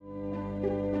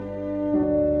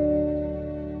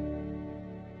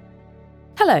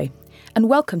Hello, and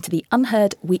welcome to the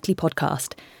UnHerd weekly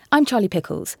podcast. I'm Charlie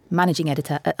Pickles, managing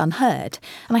editor at UnHerd,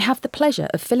 and I have the pleasure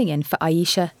of filling in for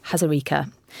Ayesha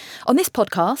Hazarika. On this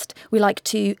podcast, we like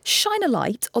to shine a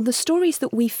light on the stories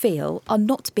that we feel are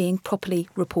not being properly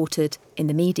reported in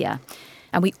the media.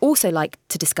 And we also like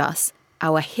to discuss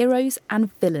our heroes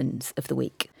and villains of the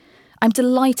week. I'm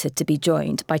delighted to be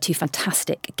joined by two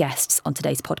fantastic guests on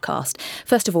today's podcast.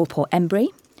 First of all, Paul Embry.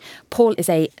 Paul is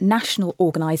a national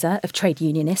organiser of trade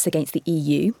unionists against the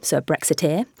EU, so a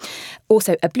Brexiteer,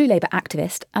 also a Blue Labour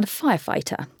activist and a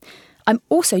firefighter. I'm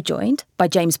also joined by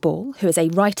James Ball, who is a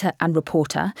writer and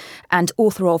reporter and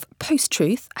author of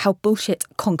Post-Truth, How Bullshit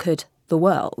Conquered the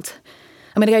World.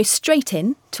 I'm going to go straight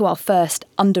in to our first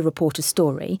underreported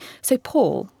story. So,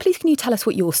 Paul, please can you tell us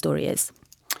what your story is?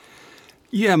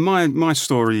 Yeah, my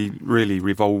story really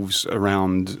revolves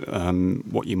around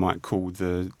what you might call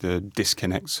the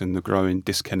disconnects and the growing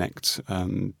disconnect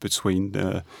between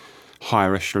the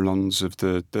higher echelons of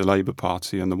the Labour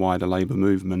Party and the wider Labour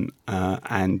movement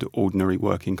and ordinary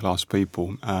working class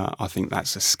people. I think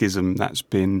that's a schism that's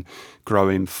been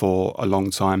growing for a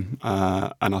long time,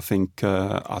 and I think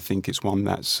it's one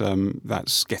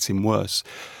that's getting worse.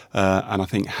 And I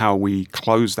think how we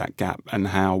close that gap and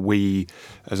how we,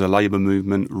 as a Labour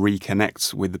movement,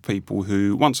 reconnect with the people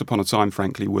who, once upon a time,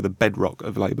 frankly, were the bedrock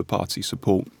of Labour Party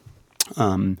support,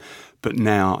 but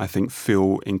now I think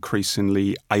feel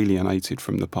increasingly alienated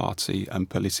from the party and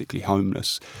politically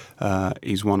homeless,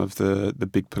 is one of the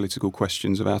big political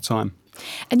questions of our time.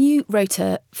 And you wrote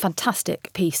a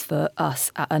fantastic piece for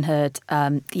us at UnHerd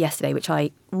yesterday, which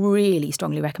I really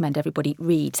strongly recommend everybody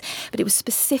reads. But it was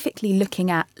specifically looking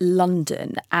at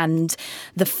London and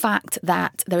the fact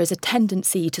that there is a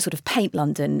tendency to sort of paint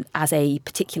London as a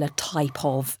particular type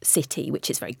of city, which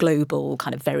is very global,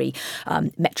 kind of very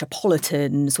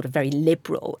metropolitan, sort of very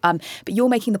liberal. But you're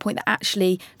making the point that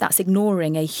actually that's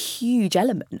ignoring a huge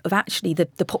element of actually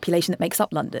the population that makes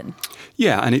up London.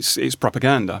 Yeah, and it's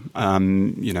propaganda.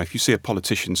 If you see a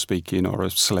politician speaking or a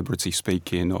celebrity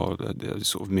speaking or a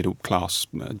sort of middle class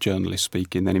journalist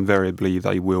speaking, then invariably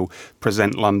they will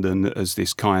present London as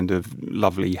this kind of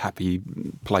lovely, happy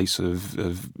place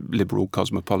of liberal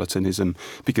cosmopolitanism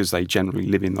because they generally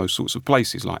live in those sorts of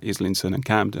places like Islington and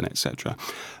Camden, etc.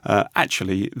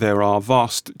 Actually, there are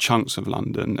vast chunks of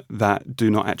London that do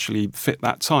not actually fit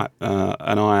that type.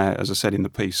 And I, as I said in the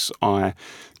piece, I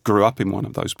grew up in one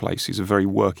of those places, a very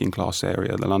working class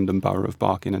area, the London borough of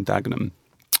Barking and Dagenham.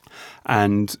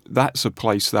 And that's a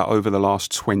place that over the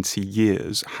last 20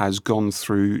 years has gone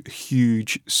through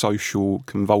huge social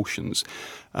convulsions,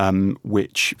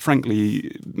 which,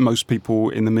 frankly, most people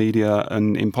in the media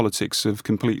and in politics have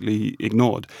completely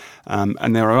ignored.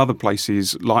 And there are other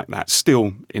places like that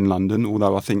still in London,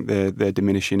 although I think they're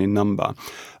diminishing in number,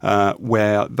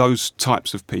 where those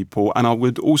types of people, and I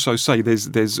would also say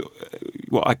there's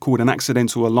what I call an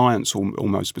accidental alliance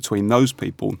almost between those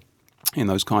people in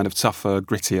those kind of tougher,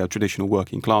 grittier, traditional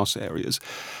working class areas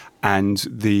and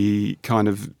the kind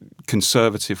of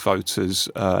conservative voters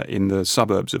in the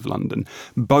suburbs of London.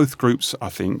 Both groups, I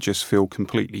think, just feel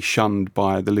completely shunned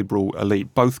by the liberal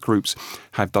elite. Both groups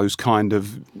have those kind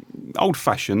of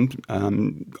old-fashioned,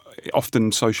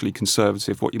 often socially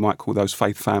conservative, what you might call those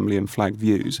faith, family and flag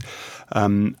views.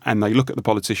 And they look at the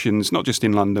politicians, not just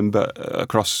in London, but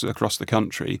across the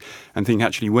country, and think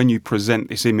actually when you present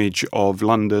this image of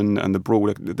London and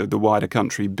the wider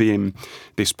country being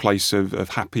this place of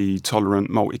happy, tolerant,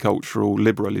 multicultural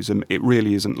liberalism, it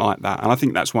really isn't like that. And I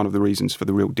think that's one of the reasons for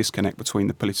the real disconnect between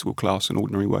the political class and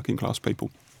ordinary working class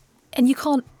people. And you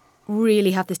can't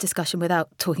really have this discussion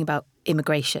without talking about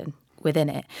immigration within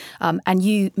it. And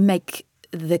you make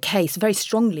the case very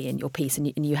strongly in your piece,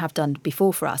 and you have done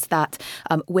before for us, that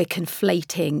we're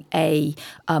conflating a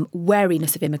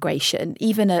wariness of immigration,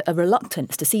 even a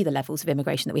reluctance to see the levels of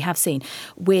immigration that we have seen,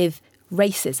 with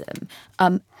racism.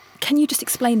 Can you just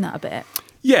explain that a bit?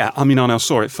 Yeah, I mean, I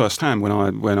saw it firsthand when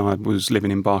I was living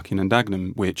in Barking and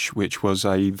Dagenham, which was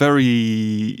a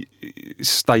very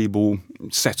stable,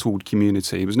 settled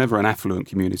community. It was never an affluent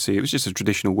community. It was just a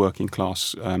traditional working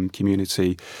class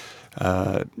community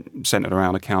centred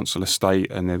around a council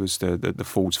estate, and there was the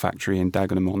Ford's factory in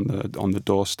Dagenham on the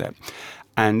doorstep.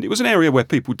 And it was an area where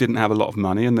people didn't have a lot of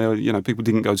money, and people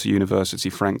didn't go to university,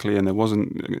 frankly, and there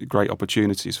wasn't great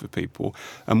opportunities for people.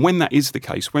 And when that is the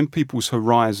case, when people's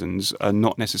horizons are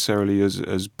not necessarily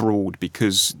as broad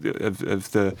because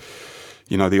of the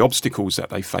obstacles that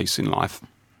they face in life,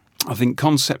 I think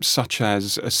concepts such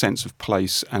as a sense of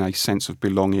place and a sense of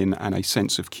belonging and a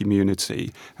sense of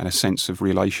community and a sense of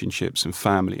relationships and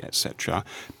family, etc.,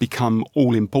 become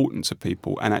all important to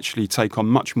people and actually take on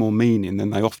much more meaning than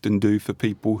they often do for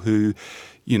people who,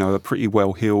 are pretty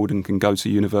well heeled and can go to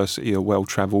university, are well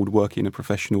travelled, working a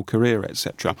professional career,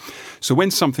 etc. So when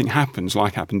something happens,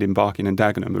 like happened in Barking and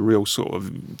Dagenham, a real sort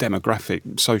of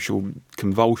demographic social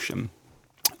convulsion,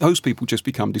 those people just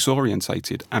become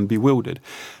disorientated and bewildered.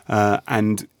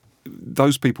 And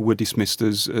those people were dismissed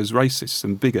as racists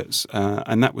and bigots.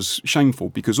 And that was shameful,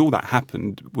 because all that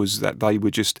happened was that they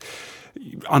were just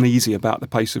uneasy about the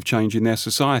pace of change in their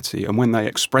society. And when they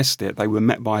expressed it, they were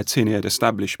met by a tin-eared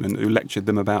establishment who lectured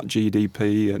them about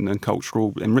GDP and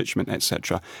cultural enrichment,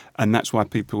 etc. And that's why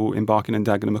people in Barking and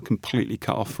Dagenham are completely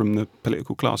cut off from the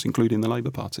political class, including the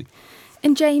Labour Party.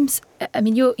 And James, I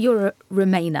mean, you're a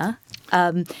Remainer,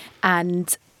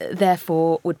 and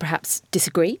therefore would perhaps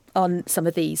disagree on some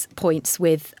of these points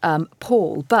with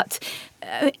Paul. But,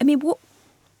 I mean, what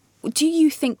do you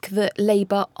think that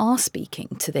Labour are speaking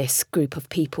to this group of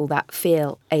people that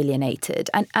feel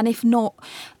alienated? And if not,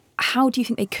 how do you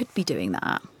think they could be doing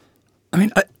that? I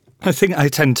mean, I think I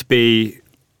tend to be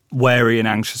wary and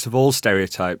anxious of all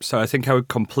stereotypes. So I think I would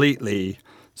completely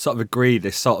sort of agree,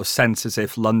 this sort of sense as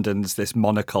if London's this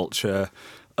monoculture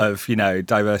of,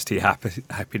 diversity,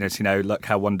 happiness, look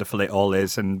how wonderful it all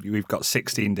is. And we've got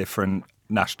 16 different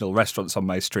national restaurants on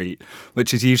my street,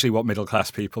 which is usually what middle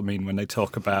class people mean when they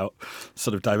talk about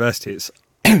sort of diversity. It's,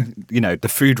 the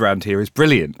food around here is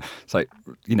brilliant. It's like,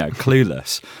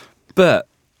 clueless. But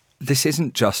this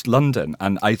isn't just London.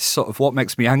 And what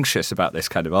makes me anxious about this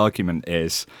kind of argument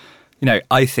is,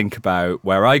 I think about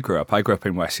where I grew up. I grew up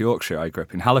in West Yorkshire. I grew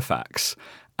up in Halifax.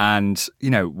 And,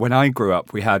 when I grew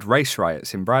up, we had race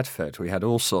riots in Bradford. We had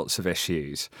all sorts of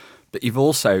issues. But you've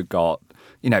also got,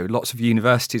 lots of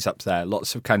universities up there,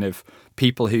 lots of kind of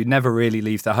people who never really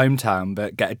leave their hometown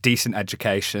but get a decent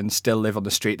education, still live on the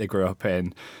street they grew up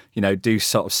in, do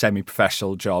sort of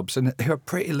semi-professional jobs and who are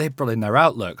pretty liberal in their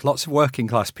outlook. Lots of working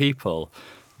class people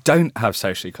don't have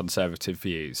socially conservative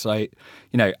views. Like,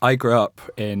 I grew up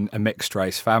in a mixed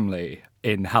race family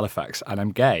in Halifax and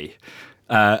I'm gay.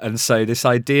 And so this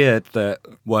idea that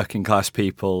working class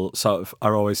people sort of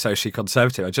are always socially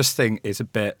conservative, I just think is a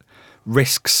bit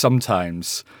risks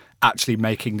sometimes actually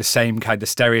making the same kind of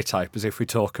stereotype as if we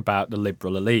talk about the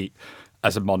liberal elite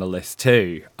as a monolith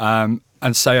too. And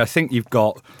so I think you've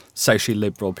got socially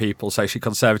liberal people, socially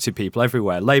conservative people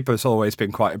everywhere. Labour's always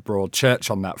been quite a broad church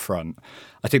on that front.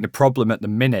 I think the problem at the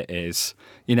minute is,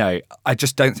 I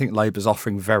just don't think Labour's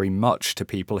offering very much to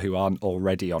people who aren't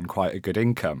already on quite a good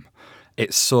income.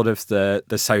 It's sort of the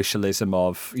socialism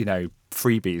of,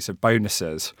 freebies, of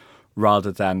bonuses,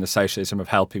 rather than the socialism of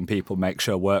helping people make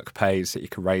sure work pays, that you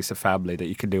can raise a family, that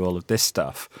you can do all of this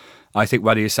stuff. I think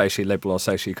whether you're socially liberal or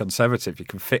socially conservative, you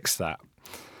can fix that.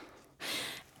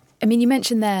 I mean, you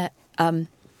mentioned there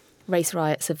race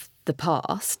riots of the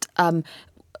past.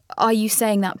 Are you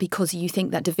saying that because you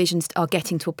think that divisions are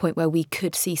getting to a point where we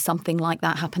could see something like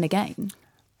that happen again?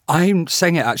 I'm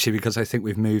saying it actually because I think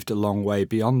we've moved a long way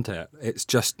beyond it. It's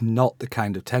just not the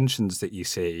kind of tensions that you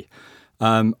see.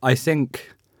 I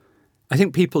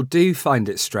think people do find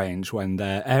it strange when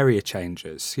their area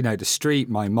changes. The street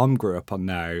my mum grew up on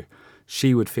now,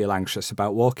 she would feel anxious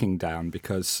about walking down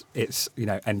because it's,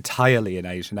 entirely an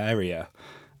Asian area.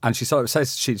 And she sort of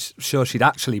says she's sure she'd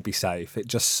actually be safe. It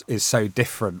just is so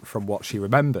different from what she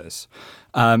remembers.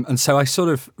 And so I sort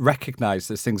of recognise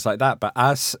there's things like that. But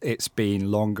as it's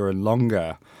been longer and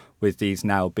longer with these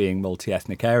now being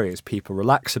multi-ethnic areas, people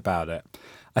relax about it.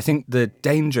 I think the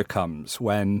danger comes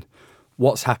when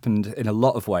what's happened in a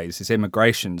lot of ways is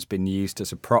immigration's been used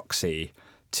as a proxy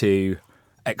to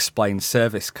explain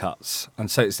service cuts.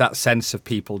 And so it's that sense of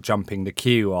people jumping the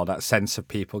queue or that sense of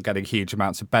people getting huge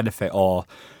amounts of benefit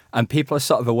and people are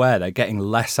sort of aware they're getting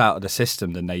less out of the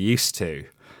system than they used to.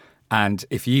 And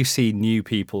if you see new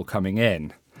people coming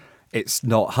in, it's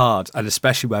not hard, and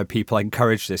especially where people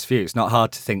encourage this view, it's not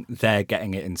hard to think they're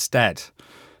getting it instead.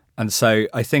 And so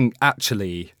I think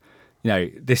actually,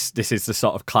 this is the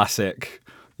sort of classic,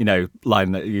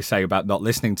 line that you say about not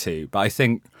listening to. But I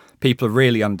think people are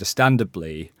really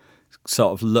understandably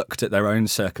sort of looked at their own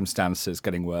circumstances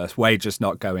getting worse, wages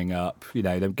not going up,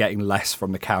 them getting less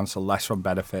from the council, less from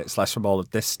benefits, less from all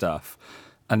of this stuff.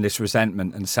 and this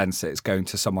resentment and sense that it's going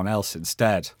to someone else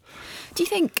instead. Do you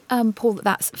think, Paul, that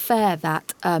that's fair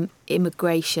that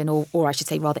immigration, or I should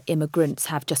say rather immigrants,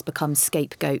 have just become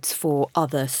scapegoats for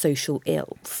other social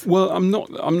ills? Well, I'm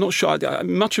not sure.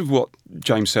 Much of what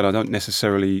James said, I don't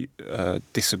necessarily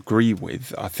disagree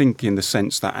with. I think in the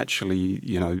sense that actually,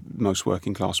 most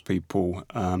working class people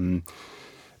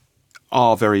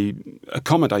are very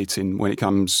accommodating when it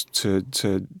comes to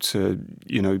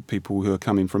people who are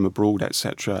coming from abroad,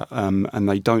 etc. And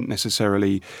they don't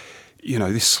necessarily,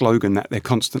 this slogan that they're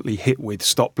constantly hit with,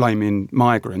 stop blaming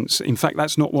migrants. In fact,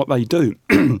 that's not what they do.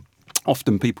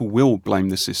 Often people will blame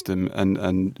the system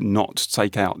and not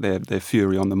take out their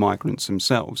fury on the migrants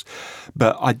themselves.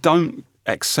 But I don't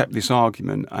accept this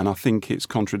argument, and I think it's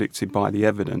contradicted by the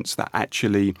evidence that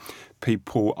actually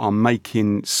people are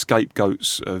making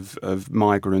scapegoats of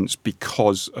migrants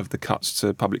because of the cuts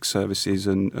to public services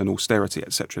and austerity,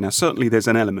 etc. Now, certainly there's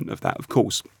an element of that, of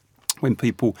course. When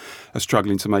people are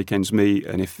struggling to make ends meet,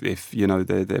 and if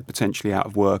they're potentially out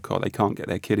of work or they can't get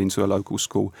their kid into a local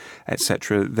school,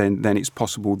 etc., then it's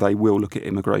possible they will look at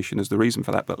immigration as the reason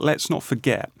for that. But let's not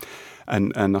forget,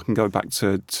 and I can go back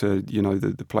to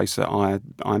the place that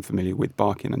I'm familiar with,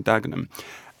 Barking and Dagenham.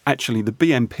 Actually, the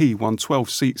BNP won 12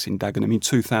 seats in Dagenham in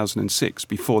 2006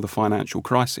 before the financial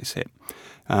crisis hit.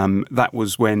 That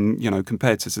was when,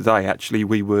 compared to today, actually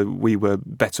we were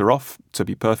better off, to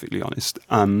be perfectly honest.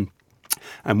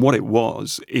 And what it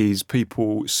was is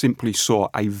people simply saw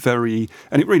and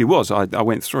it really was, I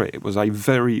went through it, it was a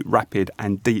very rapid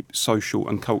and deep social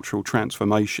and cultural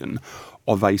transformation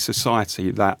of a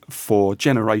society that for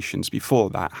generations before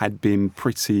that had been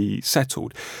pretty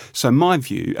settled. So my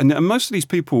view, and most of these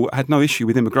people had no issue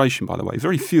with immigration, by the way,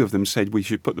 very few of them said we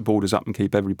should put the borders up and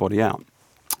keep everybody out.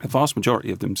 A vast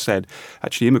majority of them said,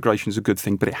 actually, immigration is a good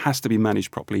thing, but it has to be managed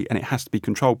properly and it has to be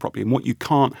controlled properly. And what you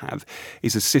can't have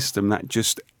is a system that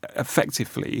just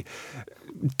effectively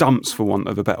dumps, for want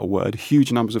of a better word,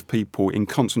 huge numbers of people in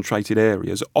concentrated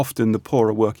areas, often the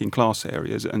poorer working class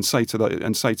areas, and say to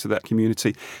that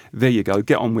community, there you go,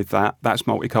 get on with that. That's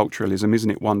multiculturalism, isn't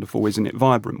it wonderful? Isn't it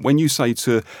vibrant? When you say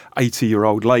to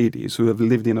 80-year-old ladies who have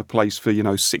lived in a place for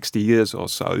 60 years or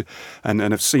so and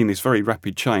have seen this very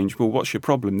rapid change, well, what's your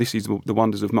problem? This is the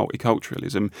wonders of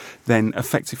multiculturalism. Then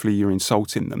effectively you're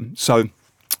insulting them. So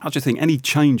I just think any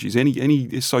changes,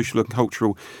 any social and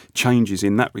cultural changes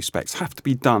in that respect have to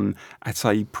be done at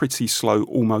a pretty slow,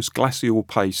 almost glacial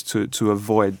pace to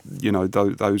avoid,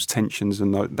 those tensions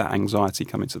and that anxiety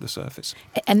coming to the surface.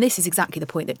 And this is exactly the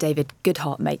point that David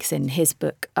Goodhart makes in his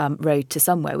book, Road to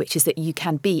Somewhere, which is that you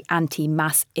can be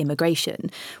anti-mass immigration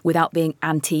without being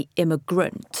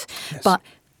anti-immigrant. Yes.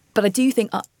 But I do think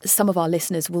some of our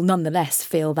listeners will nonetheless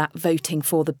feel that voting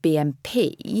for the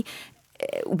BNP,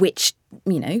 which,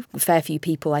 a fair few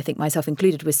people, I think myself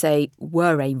included, would say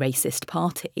were a racist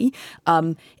party,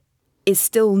 is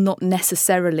still not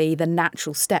necessarily the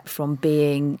natural step from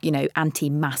being,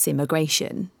 anti-mass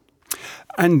immigration.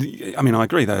 And I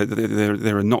agree.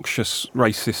 They're a noxious,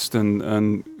 racist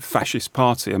and fascist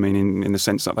party. In the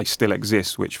sense that they still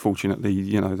exist, which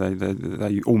fortunately,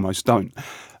 they almost don't.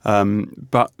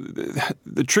 But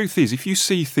the truth is, if you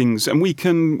see things, and we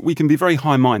can be very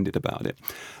high-minded about it,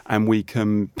 and we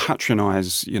can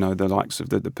patronise, the likes of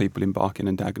the people in Barking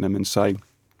and Dagenham and say,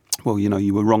 well,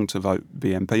 you were wrong to vote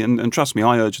BNP. And trust me,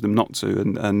 I urged them not to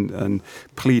and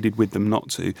pleaded with them not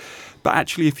to. But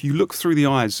actually, if you look through the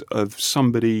eyes of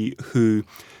somebody who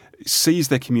sees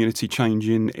their community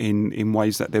changing in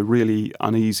ways that they're really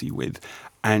uneasy with,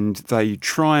 and they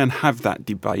try and have that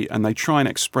debate and they try and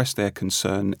express their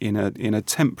concern in a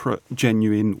temperate,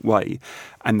 genuine way,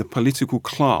 and the political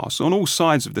class on all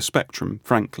sides of the spectrum,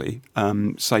 frankly,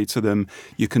 say to them,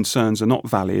 your concerns are not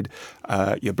valid,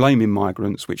 you're blaming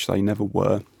migrants, which they never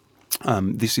were.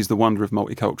 This is the wonder of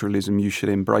multiculturalism, you should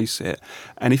embrace it.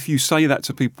 And if you say that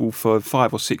to people for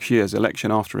 5 or 6 years,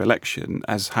 election after election,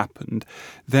 as happened,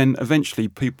 then eventually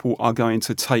people are going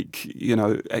to take,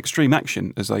 extreme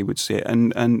action, as they would see it.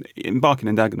 And in Barking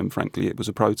and Dagenham, frankly, it was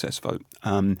a protest vote.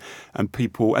 And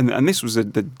people, and this was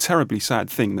the terribly sad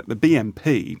thing, that the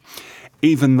BNP,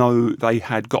 even though they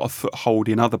had got a foothold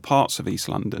in other parts of East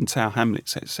London, Tower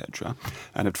Hamlets, etc.,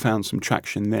 and had found some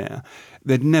traction there,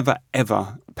 they'd never,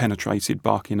 ever penetrated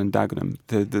Barking and Dagenham.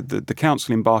 The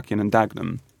council in Barking and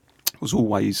Dagenham was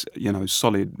always,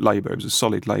 solid Labour. It was a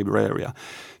solid Labour area.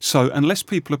 So unless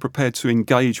people are prepared to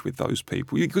engage with those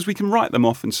people, because we can write them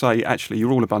off and say, actually,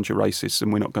 you're all a bunch of racists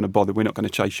and we're not going to bother, we're not going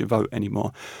to chase your vote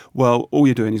anymore. Well, all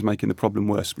you're doing is making the problem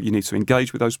worse. You need to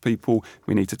engage with those people.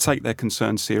 We need to take their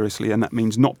concerns seriously, and that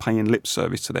means not paying lip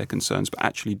service to their concerns, but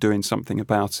actually doing something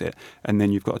about it. And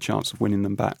then you've got a chance of winning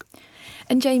them back.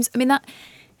 And James, I mean, that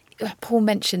Paul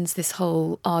mentions this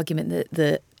whole argument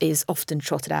that is often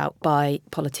trotted out by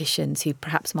politicians who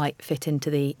perhaps might fit into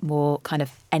the more kind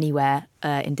of anywhere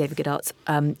in David Goodhart's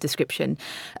description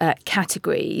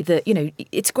category, that,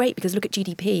 it's great because look at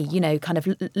GDP, kind of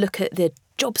look at the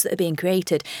jobs that are being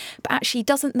created. But actually,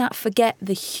 doesn't that forget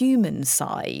the human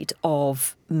side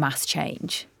of mass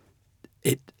change?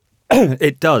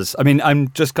 It does. I mean, I'm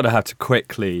just going to have to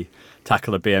quickly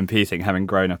tackle a BNP thing, having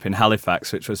grown up in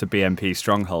Halifax, which was a BNP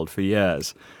stronghold for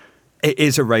years. It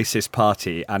is a racist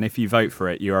party, and if you vote for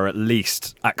it, you are at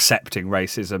least accepting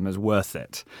racism as worth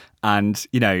it. And,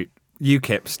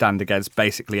 UKIP stand against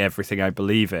basically everything I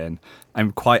believe in.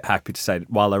 I'm quite happy to say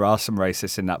that while there are some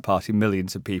racists in that party,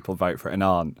 millions of people vote for it and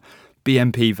aren't.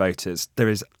 BNP voters, there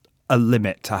is a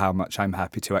limit to how much I'm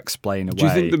happy to explain away. Do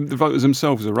you think the voters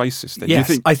themselves are racist then?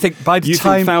 Yes, I think by the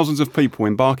time... think thousands of people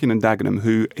in Barking and Dagenham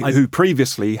who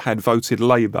previously had voted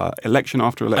Labour election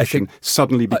after election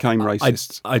suddenly became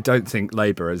racists? I don't think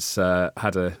Labour has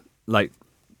had a...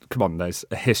 Come on, there's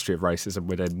a history of racism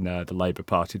within the Labour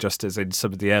Party, just as in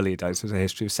some of the earlier days there's a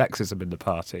history of sexism in the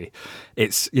party.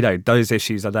 It's, those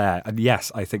issues are there. And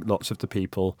yes, I think lots of the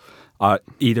people are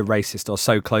either racist or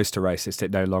so close to racist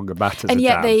it no longer matters. And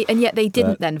yet they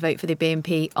didn't then vote for the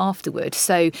BNP afterward.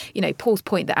 So, Paul's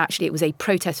point that actually it was a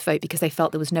protest vote because they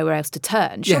felt there was nowhere else to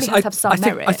turn. Surely it has to have some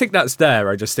merit. I think that's there.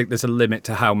 I just think there's a limit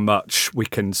to how much we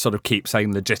can sort of keep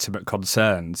saying legitimate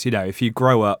concerns. If you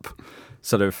grow up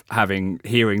sort of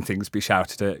hearing things be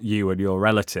shouted at you and your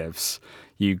relatives,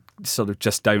 you sort of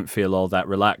just don't feel all that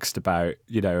relaxed about,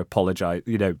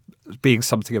 being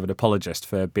something of an apologist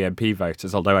for BNP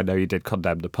voters, although I know you did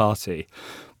condemn the party.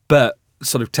 But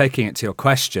sort of taking it to your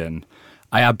question,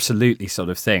 I absolutely sort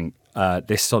of think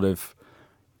this sort of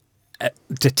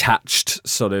detached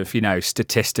sort of,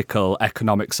 statistical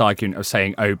economics argument of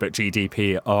saying, oh, but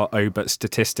GDP or oh, but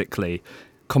statistically,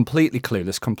 completely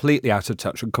clueless, completely out of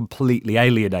touch and completely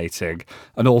alienating,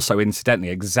 and also, incidentally,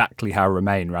 exactly how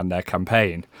Remain ran their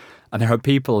campaign. And there are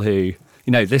people who,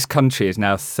 this country is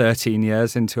now 13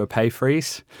 years into a pay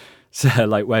freeze. So,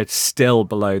 we're still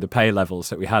below the pay levels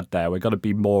that we had there. We've got to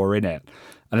be more in it.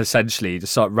 And essentially,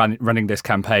 just sort of running this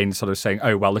campaign, sort of saying,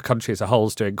 oh, well, the country as a whole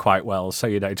is doing quite well.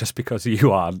 So, just because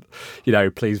you aren't,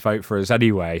 please vote for us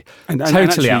anyway. And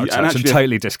totally out of touch and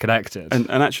totally disconnected. And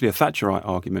actually a Thatcherite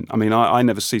argument. I mean, I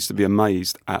never cease to be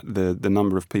amazed at the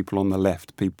number of people on the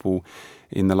left, people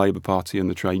in the Labour Party and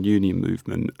the trade union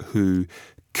movement who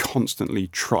constantly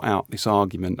trot out this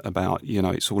argument about,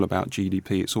 it's all about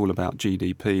GDP, it's all about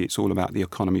GDP, it's all about the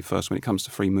economy first. When it comes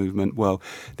to free movement, well,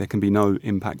 there can be no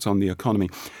impact on the economy.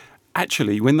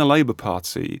 Actually, when the Labour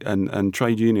Party and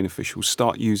trade union officials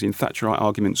start using Thatcherite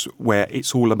arguments where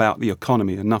it's all about the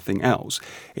economy and nothing else,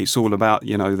 it's all about,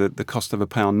 the cost of a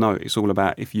pound note, it's all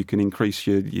about if you can increase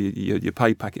your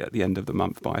pay packet at the end of the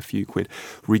month by a few quid,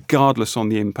 regardless on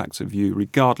the impacts of you,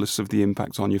 regardless of the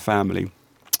impact on your family,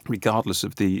 regardless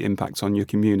of the impact on your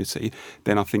community,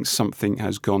 then I think something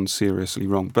has gone seriously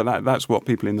wrong. But that's what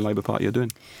people in the Labour Party are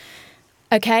doing.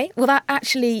 OK, well, that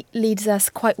actually leads us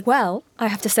quite well, I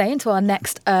have to say, into our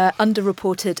next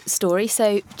underreported story.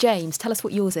 So, James, tell us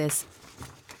what yours is.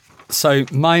 So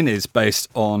mine is based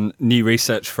on new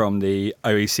research from the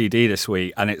OECD this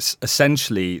week, and it's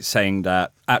essentially saying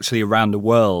that actually around the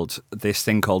world, this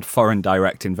thing called foreign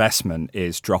direct investment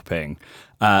is dropping.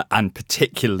 And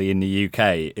particularly in the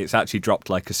UK, it's actually dropped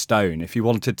like a stone. If you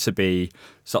wanted to be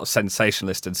sort of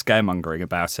sensationalist and scaremongering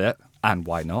about it, and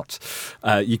why not,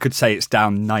 you could say it's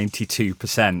down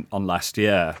 92% on last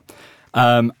year.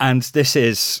 And this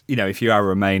is, if you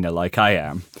are a Remainer like I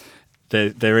am,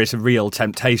 there is a real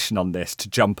temptation on this to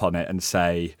jump on it and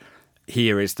say,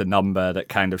 here is the number that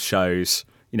kind of shows,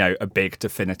 a big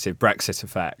definitive Brexit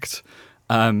effect.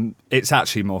 It's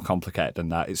actually more complicated than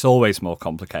that. It's always more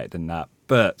complicated than that.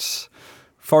 But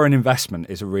foreign investment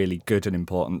is a really good and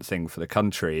important thing for the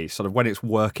country. Sort of when it's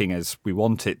working as we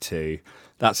want it to,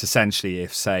 that's essentially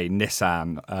if, say,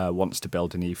 Nissan wants to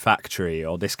build a new factory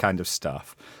or this kind of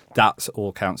stuff, that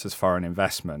all counts as foreign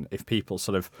investment. If people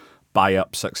sort of buy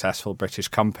up successful British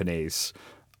companies,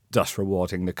 thus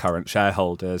rewarding the current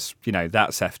shareholders,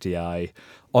 that's FDI.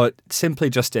 Or simply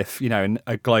just if,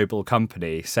 a global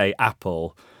company, say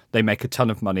Apple, they make a ton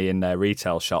of money in their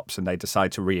retail shops and they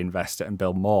decide to reinvest it and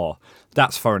build more,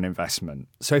 that's foreign investment.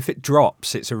 So if it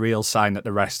drops, it's a real sign that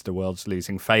the rest of the world's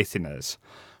losing faith in us.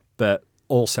 But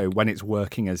also when it's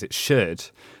working as it should,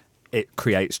 it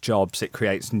creates jobs, it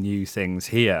creates new things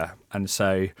here. And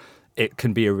so it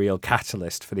can be a real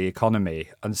catalyst for the economy.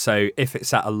 And so if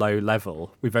it's at a low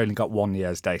level, we've only got 1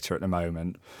 year's data at the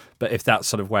moment, but if that's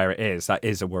sort of where it is, that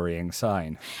is a worrying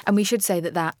sign. And we should say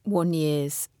that 1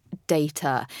 year's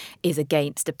data is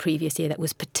against a previous year that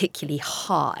was particularly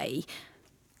high.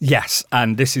 Yes,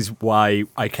 and this is why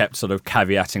I kept sort of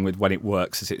caveating with when it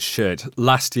works as it should.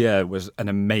 Last year was an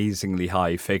amazingly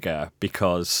high figure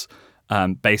because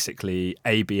basically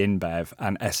AB InBev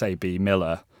and SAB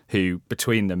Miller, who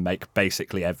between them make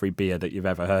basically every beer that you've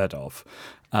ever heard of.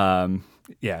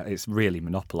 It's really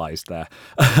monopolised there.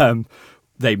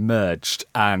 They merged,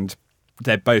 and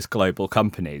they're both global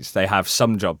companies. They have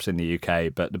some jobs in the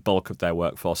UK, but the bulk of their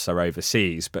workforce are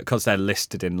overseas. But because they're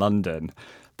listed in London,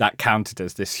 that counted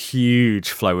as this huge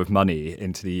flow of money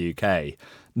into the UK,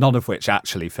 none of which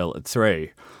actually filtered through.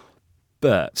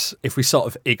 But if we sort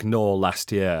of ignore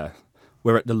last year,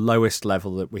 we're at the lowest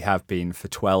level that we have been for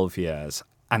 12 years.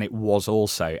 And it was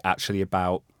also actually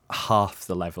about half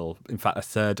the level, in fact, a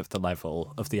third of the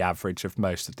level of the average of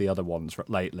most of the other ones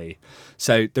lately.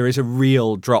 So there is a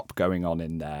real drop going on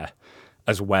in there,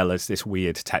 as well as this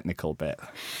weird technical bit.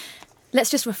 Let's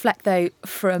just reflect, though,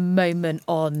 for a moment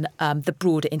on the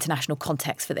broader international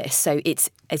context for this. So it's,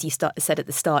 as you said at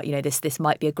the start, this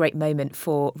might be a great moment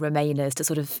for Remainers to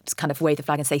sort of kind of wave the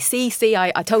flag and say, see,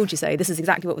 I told you so. This is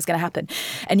exactly what was going to happen.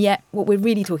 And yet what we're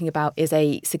really talking about is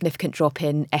a significant drop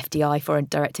in FDI, foreign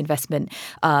direct investment,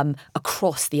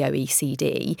 across the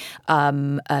OECD.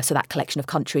 So that collection of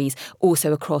countries,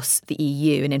 also across the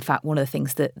EU. And in fact, one of the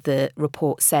things that the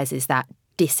report says is that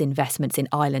disinvestments in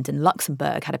Ireland and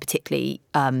Luxembourg had a particularly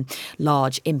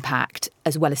large impact,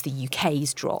 as well as the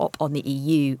UK's drop on the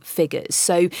EU figures.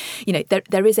 So,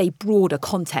 there is a broader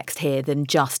context here than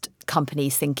just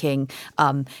companies thinking,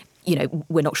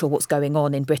 we're not sure what's going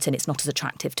on in Britain. It's not as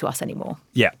attractive to us anymore.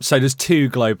 Yeah, so there's two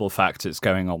global factors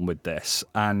going on with this.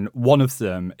 And one of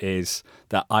them is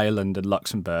that Ireland and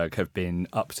Luxembourg have been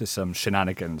up to some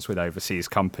shenanigans with overseas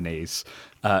companies,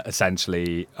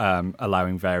 essentially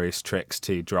allowing various tricks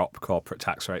to drop corporate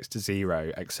tax rates to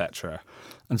zero, etc.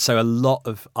 And so a lot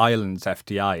of Ireland's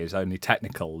FDI is only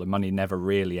technical. The money never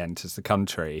really enters the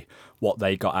country. What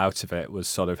they got out of it was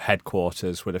sort of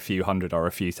headquarters with a few hundred or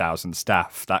a few thousand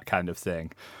staff, that kind of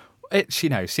thing. It,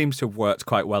 seems to have worked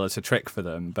quite well as a trick for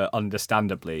them, but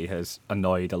understandably has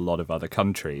annoyed a lot of other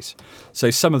countries. So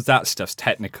some of that stuff's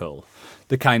technical.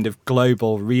 The kind of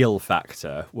global real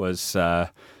factor was,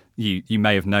 you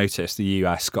may have noticed, the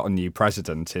US got a new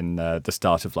president in the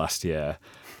start of last year.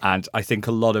 And I think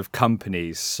a lot of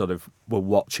companies sort of were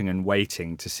watching and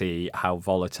waiting to see how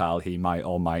volatile he might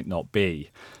or might not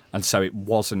be. And so it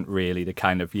wasn't really the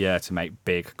kind of year to make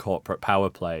big corporate power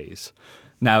plays.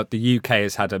 Now, the UK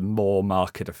has had a more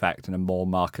market effect and a more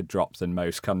market drop than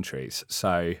most countries.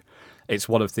 So it's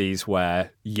one of these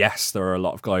where, yes, there are a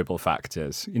lot of global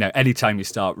factors. Anytime you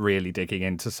start really digging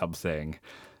into something,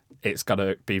 it's got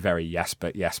to be very yes,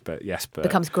 but.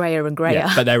 Becomes greyer and greyer.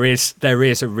 Yeah, but there is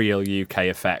a real UK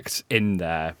effect in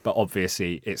there, but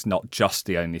obviously it's not just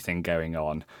the only thing going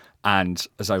on. And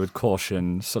as I would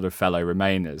caution sort of fellow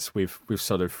Remainers, we've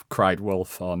sort of cried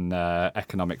wolf on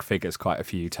economic figures quite a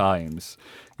few times.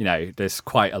 There's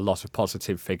quite a lot of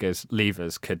positive figures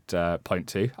levers could point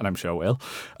to, and I'm sure will.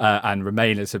 And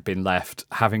Remainers have been left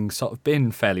having sort of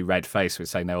been fairly red-faced with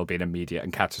saying there will be an immediate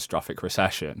and catastrophic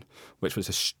recession, which was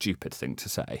a stupid thing to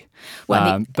say.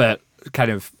 But kind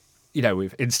of,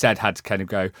 we've instead had to kind of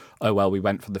go, oh, well, we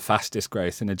went from the fastest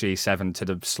growth in the G7 to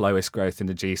the slowest growth in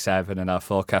the G7, and our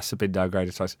forecasts have been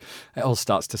downgraded twice. It all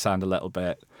starts to sound a little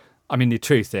bit... I mean, the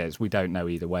truth is, we don't know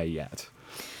either way yet.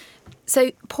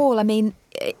 So, Paul, I mean,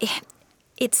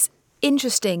 it's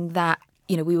interesting that,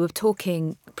 we were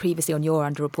talking previously on your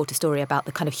Underreported story about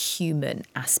the kind of human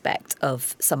aspect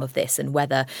of some of this and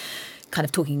whether kind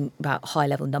of talking about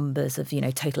high-level numbers of,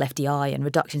 total FDI and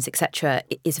reductions, etc.,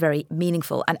 is very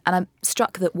meaningful. And I'm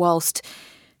struck that whilst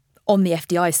on the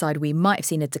FDI side we might have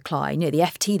seen a decline, the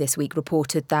FT this week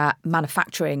reported that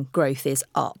manufacturing growth is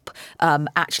up.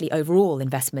 Actually, overall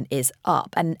investment is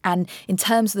up. And in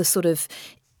terms of the sort of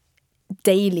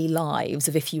daily lives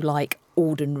of, if you like,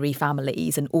 ordinary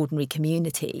families and ordinary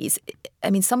communities, I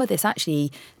mean, some of this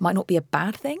actually might not be a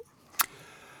bad thing.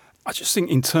 I just think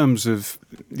in terms of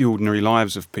the ordinary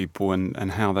lives of people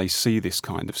and how they see this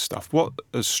kind of stuff, what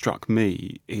has struck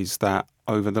me is that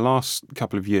over the last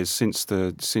couple of years since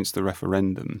the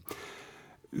referendum,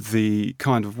 the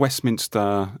kind of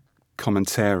Westminster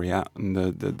commentariat and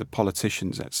the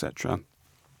politicians, etc.,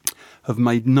 have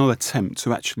made no attempt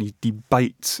to actually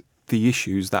debate the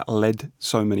issues that led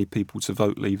so many people to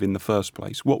vote leave in the first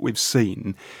place. What we've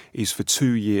seen is for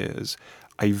 2 years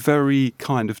a very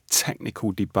kind of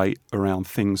technical debate around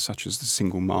things such as the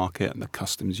single market and the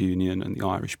customs union and the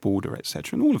Irish border,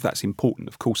 etc. And all of that's important,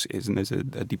 of course it is, and there's a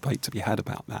debate to be had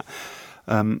about that.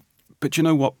 But you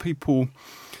know what? People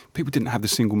didn't have the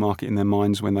single market in their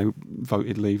minds when they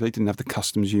voted Leave. They didn't have the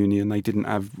customs union. They didn't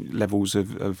have levels of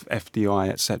FDI,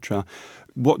 etc.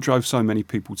 What drove so many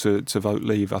people to vote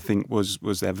Leave, I think, was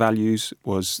their values,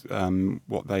 was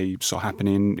what they saw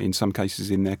happening in some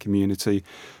cases in their community,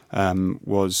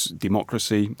 was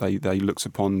democracy. They looked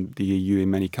upon the EU in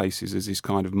many cases as this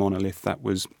kind of monolith that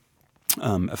was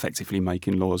effectively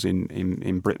making laws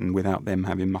in Britain without them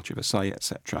having much of a say,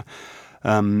 etc.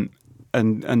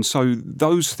 And so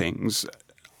those things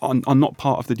are not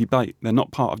part of the debate. They're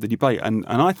not part of the debate. And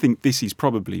I think this is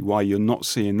probably why you're not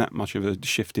seeing that much of a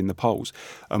shift in the polls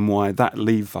and why that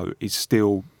Leave vote is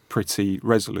still pretty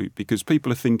resolute, because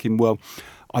people are thinking, well,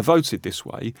 I voted this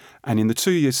way, and in the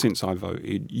 2 years since I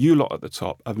voted, you lot at the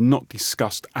top have not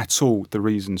discussed at all the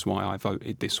reasons why I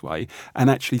voted this way, and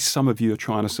actually some of you are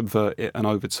trying to subvert it and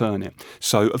overturn it.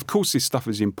 So, of course, this stuff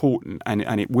is important,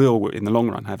 and it will, in the long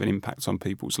run, have an impact on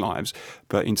people's lives.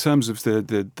 But in terms of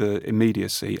the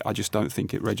immediacy, I just don't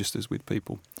think it registers with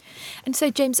people. And so,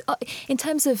 James, in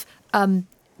terms of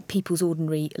people's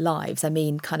ordinary lives, I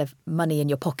mean, kind of money in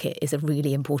your pocket is a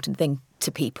really important thing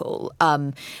to people.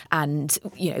 And,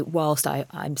 you know, whilst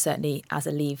I'm certainly, as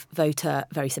a Leave voter,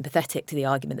 very sympathetic to the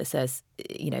argument that says,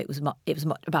 you know, it was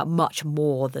about much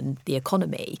more than the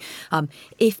economy,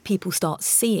 if people start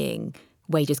seeing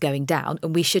wages going down,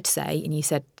 and we should say, and you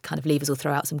said kind of Leavers will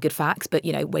throw out some good facts, but,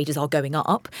 you know, wages are going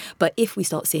up. But if we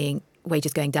start seeing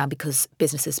wages going down because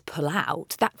businesses pull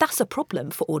out, that's a problem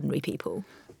for ordinary people.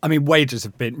 I mean,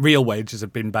 real wages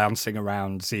have been bouncing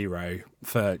around zero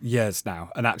for years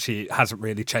now, and actually it hasn't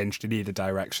really changed in either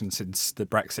direction since the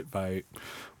Brexit vote,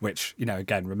 which, you know,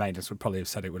 again, Remainers would probably have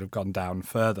said it would have gone down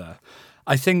further.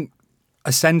 I think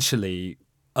essentially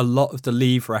a lot of the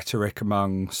Leave rhetoric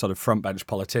among sort of frontbench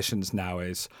politicians now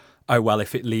is, oh, well,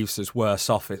 if it leaves us worse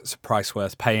off, it's a price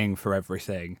worth paying for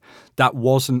everything. That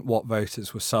wasn't what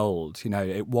voters were sold. You know,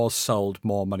 it was sold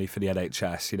more money for the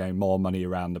NHS, you know, more money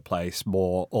around the place,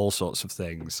 more all sorts of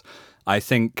things. I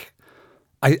think,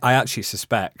 I actually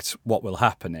suspect what will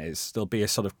happen is there'll be a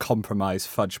sort of compromise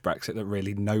fudge Brexit that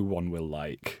really no one will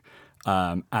like.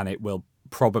 And it will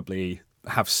probably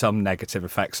have some negative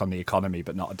effects on the economy,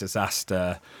 but not a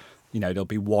disaster. You know, there'll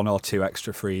be one or two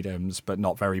extra freedoms, but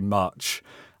not very much.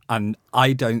 And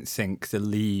I don't think the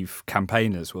Leave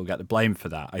campaigners will get the blame for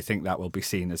that. I think that will be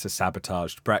seen as a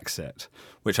sabotaged Brexit,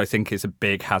 which I think is a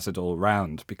big hazard all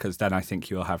round, because then I think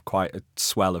you'll have quite a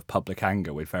swell of public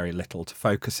anger with very little to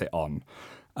focus it on.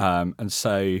 And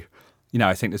so, you know,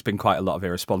 I think there's been quite a lot of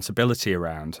irresponsibility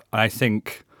around. And I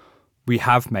think we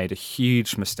have made a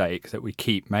huge mistake that we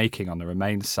keep making on the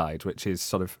Remain side, which is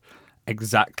sort of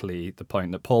exactly the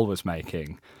point that Paul was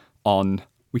making on,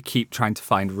 we keep trying to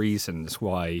find reasons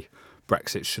why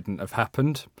Brexit shouldn't have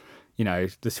happened. You know,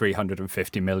 the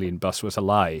 350 million bus was a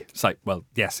lie. It's like, well,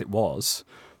 yes, it was.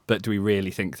 But do we really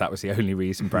think that was the only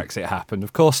reason Brexit happened?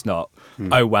 Of course not.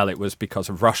 Oh, well, it was because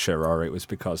of Russia, or it was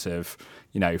because of,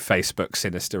 you know, Facebook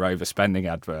sinister overspending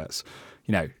adverts.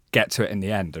 You know, get to it in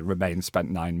the end, and Remain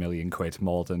spent 9 million quid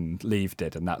more than Leave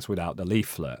did, and that's without the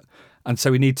leaflet. And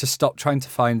so we need to stop trying to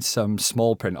find some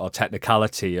small print or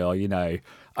technicality, or, you know,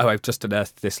 oh, I've just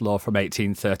unearthed this law from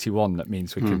 1831 that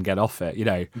means we can get off it, you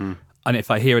know. And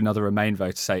if I hear another Remain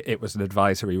voter say it was an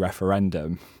advisory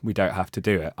referendum, we don't have to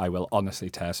do it, I will honestly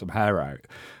tear some hair out.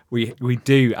 We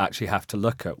do actually have to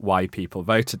look at why people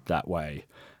voted that way.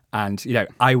 And, you know,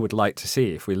 I would like to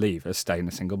see, if we leave us, stay in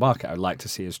the single market, I'd like to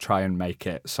see us try and make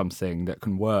it something that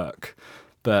can work.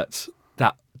 But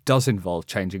that does involve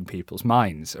changing people's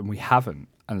minds, and we haven't.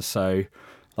 And so,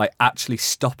 like, actually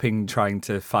stopping trying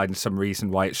to find some reason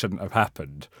why it shouldn't have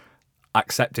happened,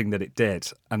 accepting that it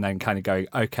did, and then kind of going,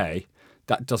 okay,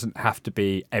 that doesn't have to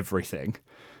be everything.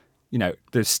 You know,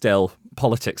 there's still,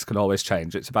 politics can always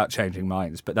change. It's about changing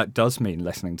minds. But that does mean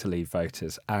listening to Leave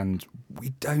voters. And we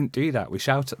don't do that. We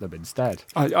shout at them instead.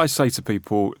 I say to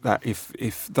people that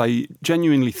if they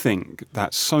genuinely think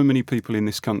that so many people in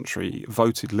this country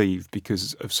voted Leave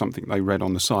because of something they read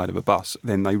on the side of a bus,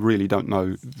 then they really don't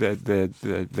know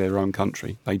their own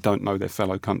country. They don't know their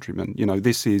fellow countrymen. You know,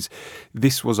 this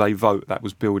was a vote that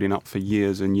was building up for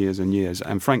years and years and years.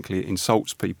 And frankly, it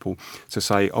insults people to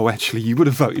say, oh, actually, you would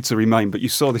have voted to Remain, but you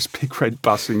saw this big red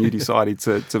bus and you decided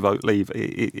to vote Leave.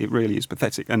 It really is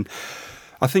pathetic. And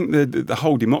I think the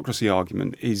whole democracy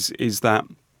argument is that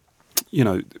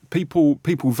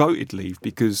people voted leave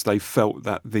because they felt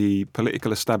that the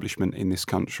political establishment in this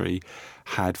country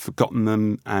had forgotten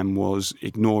them and was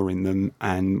ignoring them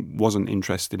and wasn't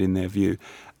interested in their view.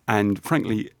 And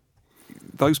frankly,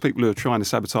 those people who are trying to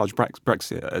sabotage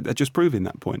Brexit are just proving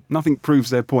that point. Nothing proves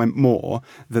their point more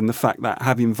than the fact that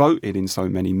having voted in so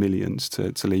many millions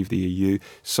to leave the EU,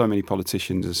 so many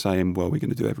politicians are saying, well, we're going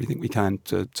to do everything we can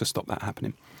to stop that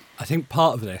happening. I think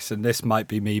part of this, and this might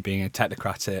be me being a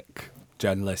technocratic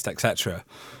journalist, etc.,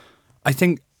 I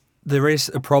think there is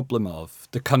a problem of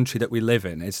the country that we live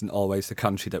in isn't always the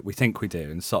country that we think we do,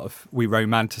 and sort of we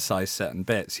romanticise certain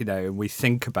bits, and we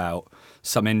think about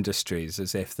some industries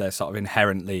as if they're sort of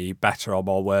inherently better or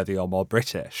more worthy or more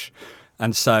British.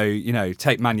 And so,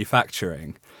 take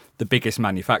manufacturing. The biggest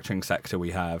manufacturing sector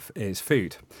we have is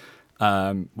food,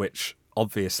 which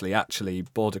obviously actually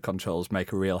border controls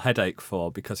make a real headache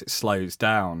for because it slows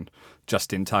down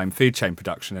just-in-time food chain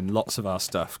production, and lots of our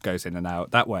stuff goes in and out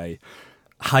that way.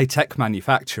 High-tech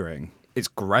manufacturing, it's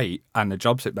great, and the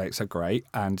jobs it makes are great,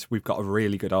 and we've got a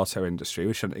really good auto industry.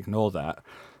 We shouldn't ignore that.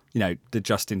 The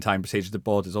just-in-time procedure, the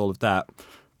borders, all of that,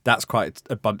 that's quite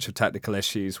a bunch of technical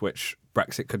issues which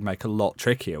Brexit could make a lot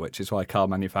trickier, which is why car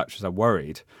manufacturers are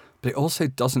worried. But it also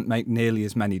doesn't make nearly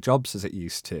as many jobs as it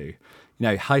used to.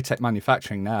 High-tech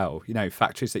manufacturing now,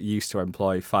 factories that used to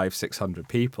employ 500-600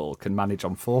 people can manage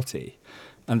on 40.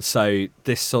 And so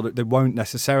there won't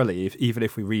necessarily, even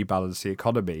if we rebalance the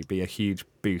economy, be a huge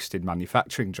boost in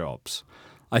manufacturing jobs.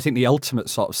 I think the ultimate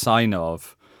sort of sign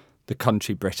of the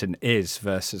country Britain is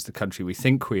versus the country we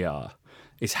think we are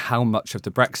is how much of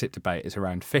the Brexit debate is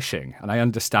around fishing. And I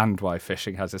understand why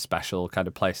fishing has a special kind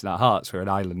of place in our hearts. We're an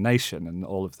island nation and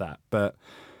all of that. But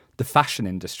the fashion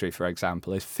industry, for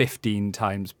example, is 15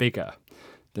 times bigger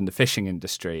than the fishing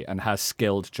industry and has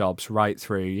skilled jobs right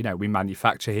through, we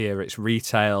manufacture here, it's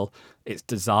retail, it's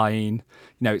design,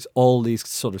 it's all these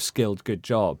sort of skilled good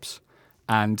jobs.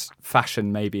 And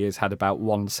fashion maybe has had about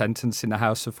one sentence in the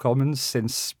House of Commons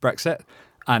since Brexit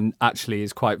and actually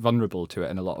is quite vulnerable to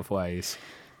it in a lot of ways.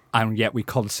 And yet we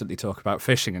constantly talk about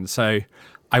fishing. And so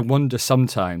I wonder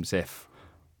sometimes if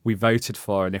we voted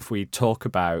for and if we talk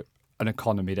about an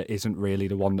economy that isn't really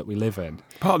the one that we live in.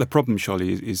 Part of the problem,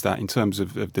 surely, is that in terms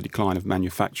of the decline of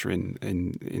manufacturing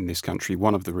in this country,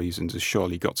 one of the reasons has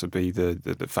surely got to be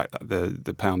the fact that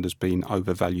the pound has been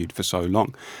overvalued for so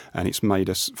long, and it's made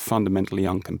us fundamentally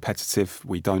uncompetitive.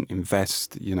 We don't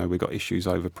invest. We've got issues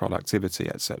over productivity,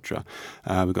 etc.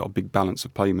 We've got a big balance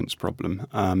of payments problem,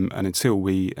 and until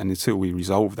we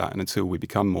resolve that, and until we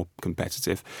become more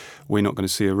competitive, we're not going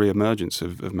to see a re-emergence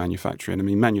of manufacturing. I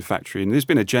mean, manufacturing. There's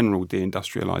been a general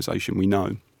deindustrialisation, we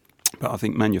know, but I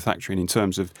think manufacturing, in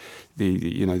terms of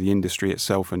the industry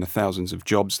itself and the thousands of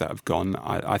jobs that have gone,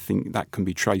 I think that can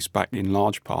be traced back in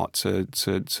large part to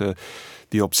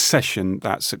the obsession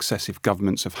that successive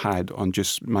governments have had on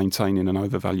just maintaining an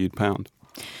overvalued pound.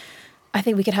 I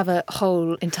think we could have a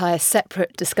whole entire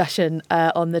separate discussion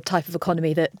on the type of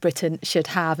economy that Britain should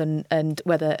have and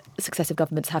whether successive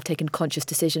governments have taken conscious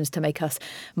decisions to make us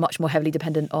much more heavily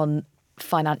dependent on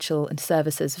financial and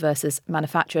services versus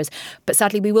manufacturers. But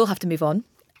sadly, we will have to move on.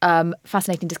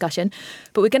 Fascinating discussion.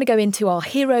 But we're going to go into our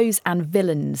heroes and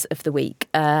villains of the week.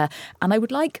 And I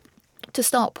would like to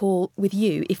start, Paul, with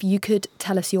you. If you could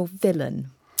tell us your villain.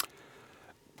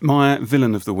 My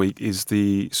villain of the week is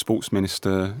the Sports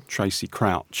Minister, Tracy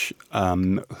Crouch,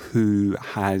 who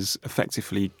has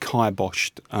effectively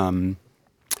kiboshed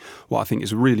what I think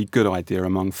is a really good idea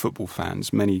among football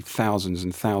fans, many thousands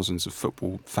and thousands of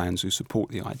football fans who support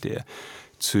the idea,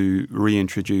 to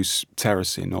reintroduce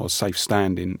terracing, or safe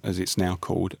standing as it's now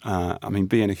called. I mean,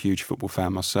 being a huge football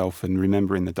fan myself and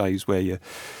remembering the days where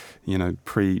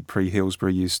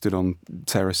pre-Hillsborough you stood on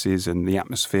terraces and the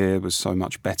atmosphere was so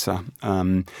much better.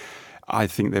 I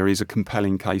think there is a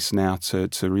compelling case now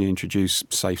to reintroduce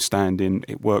safe standing.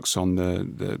 It works on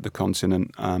the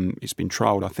continent. It's been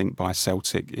trialled, I think, by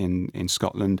Celtic in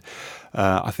Scotland.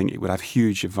 I think it would have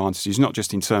huge advantages, not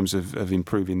just in terms of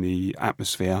improving the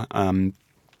atmosphere,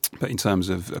 but in terms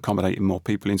of accommodating more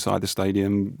people inside the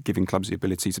stadium, giving clubs the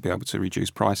ability to be able to reduce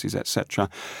prices, etc.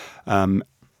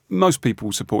 Most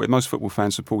people support it. Most football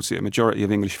fans support it. A majority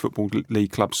of English Football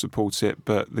League clubs support it.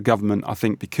 But the government, I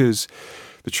think, because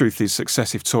the truth is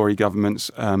successive Tory governments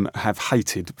have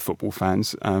hated football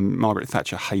fans. Margaret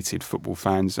Thatcher hated football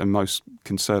fans, and most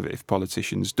Conservative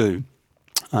politicians do.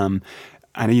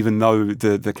 And even though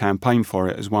the campaign for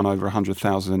it has won over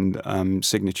 100,000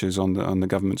 signatures on the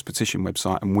government's petition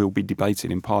website and will be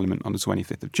debated in Parliament on the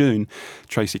 25th of June,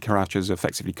 Tracy Crouch has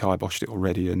effectively kiboshed it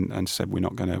already and said we're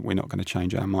not going to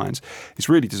change our minds. It's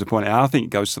really disappointing. I think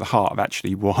it goes to the heart of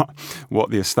actually what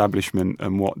the establishment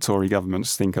and what Tory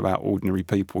governments think about ordinary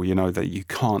people. You know, that you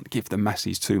can't give the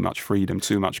masses too much freedom,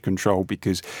 too much control,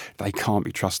 because they can't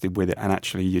be trusted with it, and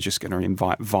actually you're just going to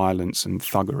invite violence and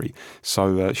thuggery.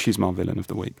 So she's my villain of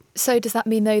the week. So does that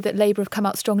mean, though, that Labour have come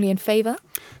out strongly in favour?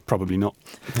 Probably not.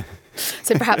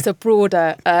 So perhaps a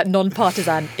broader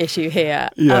non-partisan issue here.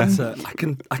 Yeah.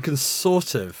 I can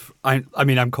sort of. I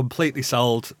mean, I'm completely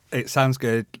sold. It sounds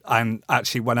good. And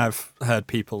actually, when I've heard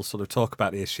people sort of talk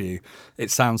about the issue,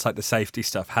 it sounds like the safety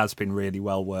stuff has been really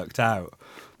well worked out.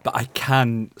 But I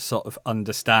can sort of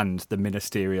understand the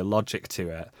ministerial logic to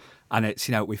it. And it's,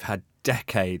 you know, we've had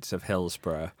decades of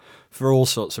Hillsborough for all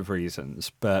sorts of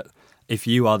reasons. But if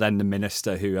you are then the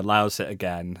minister who allows it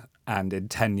again, and in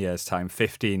 10 years' time,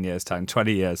 15 years' time,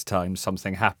 20 years' time,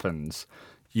 something happens,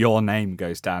 your name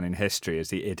goes down in history as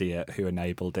the idiot who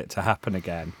enabled it to happen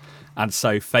again. And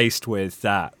so faced with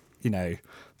that, you know,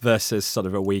 versus sort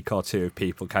of a week or two of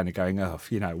people kind of going, oh,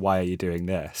 you know, why are you doing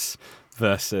this?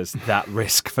 Versus that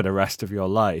risk for the rest of your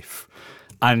life.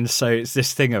 And so it's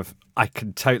this thing of, I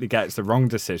can totally get it's the wrong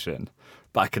decision,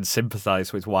 but I can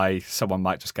sympathise with why someone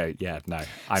might just go, yeah, no,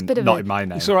 I'm not in my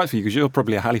name. It's all right for you because you're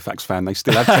probably a Halifax fan. They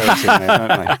still have Chelsea in there,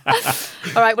 don't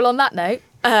they? All right, well, on that note,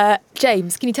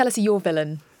 James, can you tell us your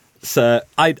villain? So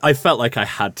I felt like I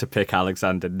had to pick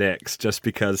Alexander Nix just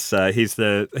because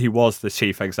he was the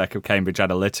chief exec of Cambridge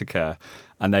Analytica,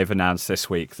 and they've announced this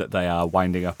week that they are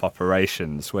winding up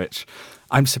operations, which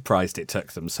I'm surprised it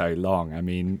took them so long. I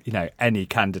mean, you know, any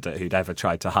candidate who'd ever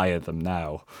tried to hire them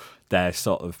now,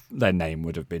 their name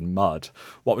would have been mud.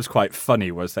 What was quite funny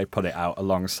was they put it out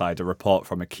alongside a report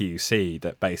from a QC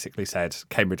that basically said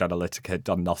Cambridge Analytica had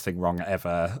done nothing wrong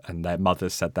ever, and their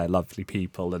mothers said they're lovely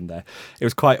people, and it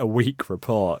was quite a weak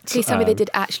report. Please tell me they did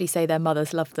actually say their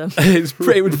mothers loved them. It was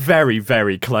very,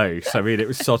 very close. I mean, it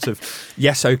was sort of,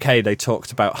 yes, okay, they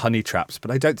talked about honey traps,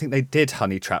 but I don't think they did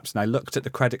honey traps. And I looked at the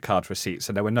credit card receipts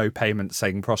and there were no payments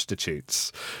saying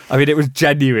prostitutes. I mean, it was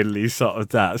genuinely sort of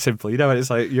that simple. You know, and it's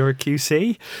like, you're a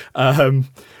QC.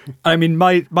 I mean,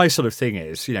 my sort of thing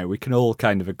is, you know, we can all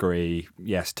kind of agree,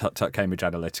 yes, Cambridge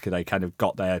Analytica, they kind of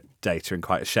got their data in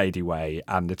quite a shady way,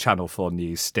 and the Channel 4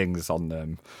 News stings on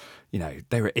them. You know,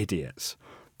 they were idiots.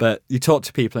 But you talk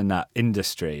to people in that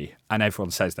industry and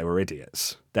everyone says they were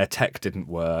idiots. Their tech didn't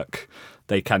work.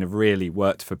 They kind of really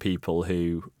worked for people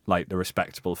who, like the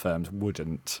respectable firms,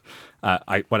 wouldn't.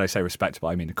 When I say respectable,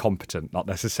 I mean competent, not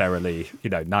necessarily, you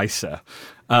know, nicer.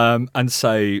 And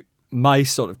so my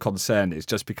sort of concern is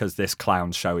just because this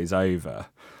clown show is over,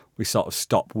 we sort of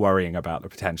stop worrying about the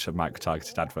potential of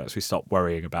micro-targeted adverts. We stop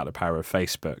worrying about the power of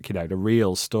Facebook. You know, the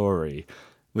real story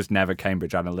was never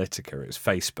Cambridge Analytica. It was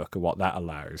Facebook and what that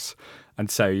allows. And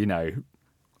so, you know,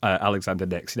 Alexander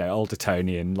Nix, you know, old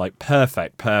Etonian, like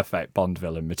perfect Bond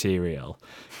villain material.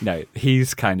 You know,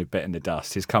 he's kind of bit in the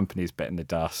dust. His company's bit in the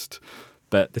dust.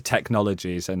 But the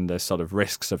technologies and the sort of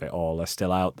risks of it all are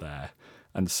still out there.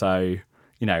 And so,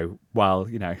 you know, while,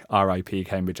 you know, RIP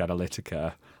Cambridge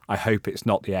Analytica, I hope it's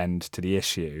not the end to the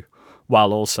issue,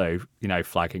 while also, you know,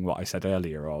 flagging what I said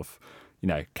earlier of, you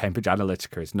know, Cambridge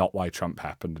Analytica is not why Trump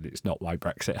happened and it's not why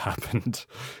Brexit happened.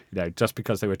 You know, just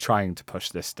because they were trying to push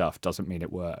this stuff doesn't mean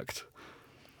it worked.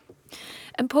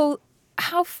 And Paul,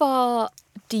 how far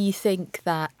do you think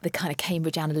that the kind of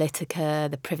Cambridge Analytica,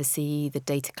 the privacy, the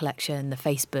data collection, the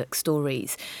Facebook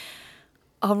stories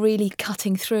are really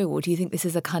cutting through? Or do you think this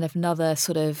is a kind of another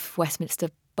sort of Westminster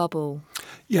bubble?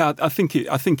 Yeah, I think it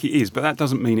is, but that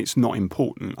doesn't mean it's not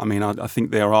important. I mean, I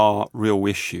think there are real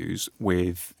issues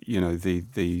with, you know,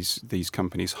 these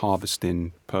companies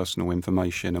harvesting personal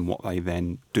information and what they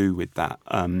then do with that.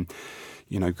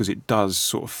 You know, because it does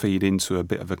sort of feed into a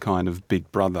bit of a kind of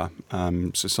big brother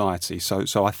society.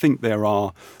 So I think there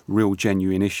are real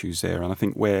genuine issues there, and I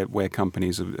think where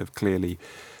companies have clearly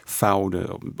fouled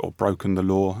or broken the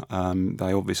law,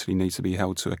 they obviously need to be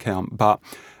held to account. But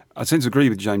I tend to agree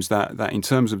with James that in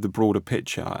terms of the broader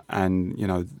picture and, you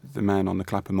know, the man on the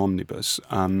Clapham omnibus,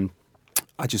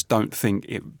 I just don't think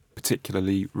it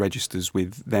particularly registers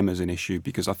with them as an issue,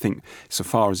 because I think so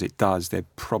far as it does, they're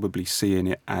probably seeing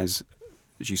it as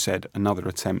as you said, another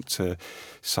attempt to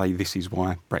say this is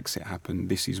why Brexit happened,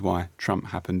 this is why Trump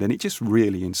happened, and it just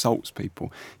really insults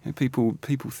people.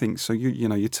 People think, so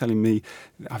you're telling me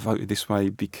I voted this way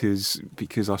because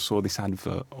I saw this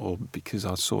advert or because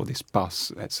I saw this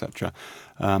bus, etc.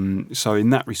 So in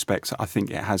that respect, I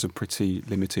think it has a pretty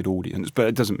limited audience, but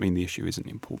it doesn't mean the issue isn't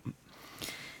important.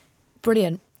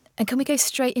 Brilliant. And can we go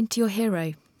straight into your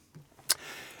hero?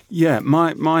 Yeah,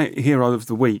 my hero of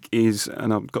the week is,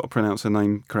 and I've got to pronounce her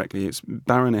name correctly, it's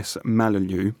Baroness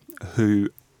Malalieu, who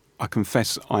I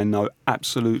confess I know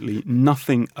absolutely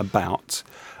nothing about,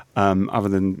 other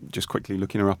than just quickly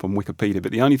looking her up on Wikipedia.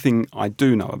 But the only thing I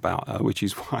do know about her, which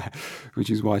is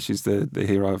why she's the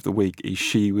hero of the week, is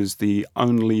she was the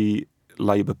only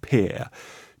Labour peer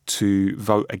to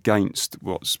vote against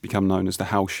what's become known as the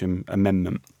Halsham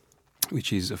Amendment,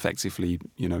 which is effectively,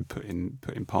 put in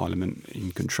Parliament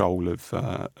in control of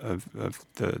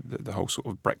the whole sort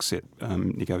of Brexit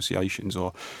negotiations,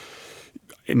 or,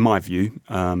 in my view,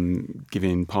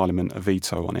 giving Parliament a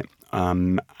veto on it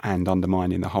and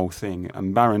undermining the whole thing.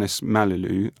 And Baroness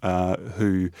Malalieu,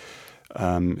 who,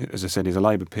 as I said, is a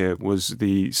Labour peer, was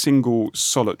the single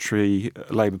solitary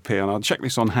Labour peer. And I checked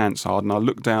this on Hansard, and I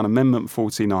looked down Amendment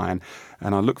 49,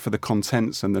 and I looked for the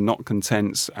contents and the not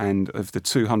contents, and of the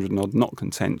 200 and odd not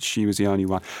contents, she was the only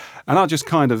one. And I just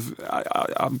kind of,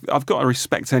 I've got a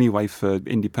respect anyway for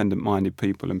independent-minded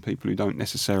people and people who don't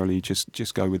necessarily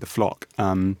just go with the flock.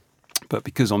 But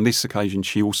because on this occasion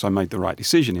she also made the right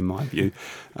decision, in my view,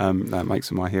 that makes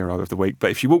her my hero of the week.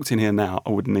 But if she walked in here now, I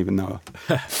wouldn't even know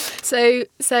her. So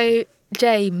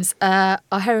James, our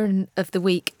hero of the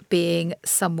week being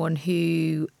someone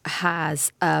who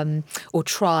has or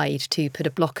tried to put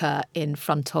a blocker in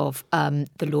front of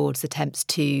the Lords' attempts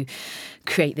to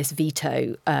create this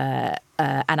veto and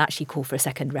actually call for a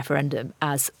second referendum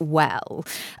as well.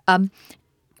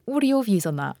 What are your views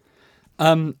on that?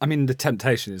 I mean, the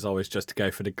temptation is always just to go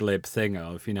for the glib thing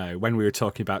of, when we were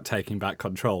talking about taking back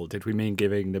control, did we mean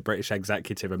giving the British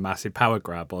executive a massive power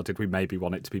grab, or did we maybe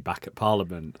want it to be back at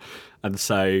Parliament? And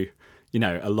so,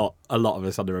 a lot of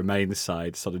us on the Remain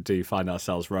side sort of do find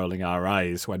ourselves rolling our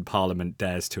eyes when Parliament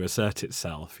dares to assert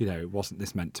itself. Wasn't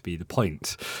this meant to be the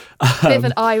point? Bit of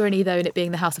an irony, though, in it being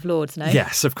the House of Lords, no?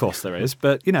 Yes, of course there is.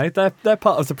 But, they're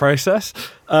part of the process.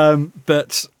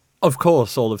 But of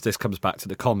course, all of this comes back to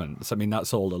the Commons. I mean,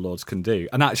 that's all the Lords can do.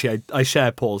 And actually, I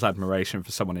share Paul's admiration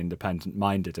for someone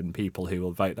independent-minded and people who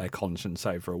will vote their conscience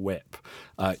over a whip,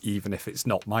 even if it's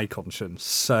not my conscience.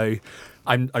 So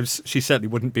she certainly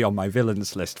wouldn't be on my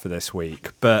villains list for this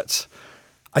week. But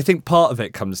I think part of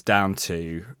it comes down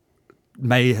to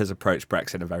May has approached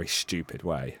Brexit in a very stupid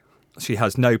way. She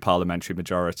has no parliamentary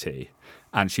majority,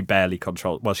 and she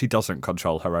doesn't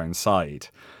control her own side.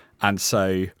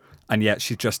 And yet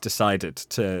she's just decided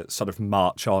to sort of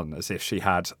march on as if she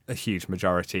had a huge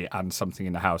majority and something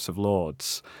in the House of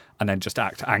Lords, and then just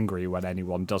act angry when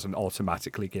anyone doesn't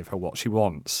automatically give her what she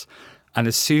wants. And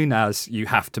as soon as you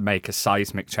have to make a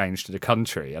seismic change to the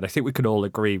country, and I think we can all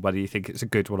agree whether you think it's a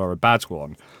good one or a bad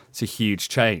one, it's a huge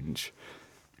change.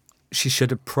 She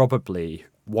should have probably,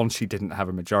 once she didn't have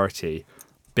a majority,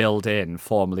 build in,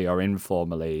 formally or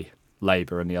informally,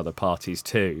 Labour and the other parties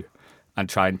too, and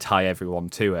try and tie everyone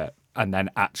to it, and then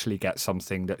actually get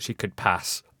something that she could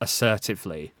pass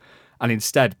assertively. And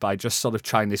instead, by just sort of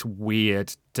trying this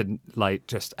weird,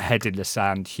 just head in the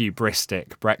sand,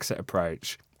 hubristic Brexit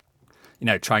approach,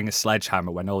 trying a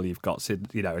sledgehammer when all you've got's, a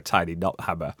tiny knot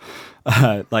hammer.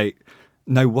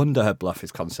 No wonder her bluff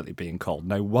is constantly being called.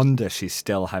 No wonder she's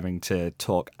still having to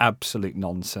talk absolute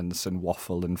nonsense and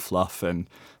waffle and fluff and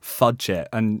fudge it.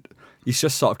 And you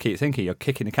just sort of keep thinking, you're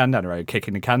kicking the can down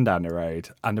the road,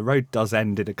 and the road does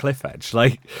end in a cliff edge.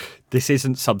 This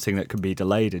isn't something that can be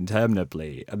delayed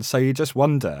interminably. And so you just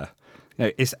wonder,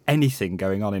 is anything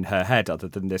going on in her head other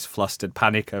than this flustered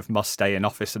panic of must stay in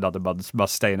office another month?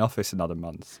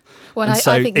 Well, and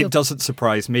I think it doesn't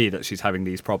surprise me that she's having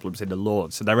these problems in the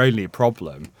Lords. So they're only a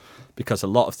problem because a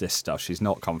lot of this stuff she's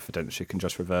not confident she can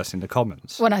just reverse in the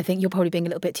Commons. Well, I think you're probably being a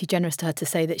little bit too generous to her to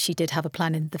say that she did have a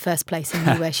plan in the first place and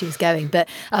knew where she was going. But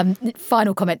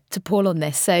final comment to Paul on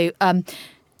this. So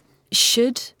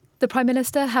should the Prime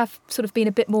Minister have sort of been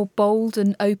a bit more bold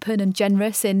and open and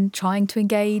generous in trying to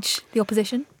engage the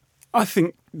opposition? I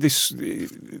think this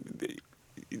was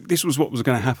what was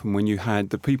going to happen when you had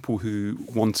the people who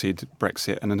wanted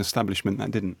Brexit and an establishment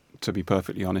that didn't, to be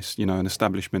perfectly honest. An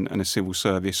establishment and a civil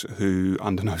service who,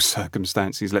 under no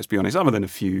circumstances, let's be honest, other than a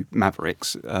few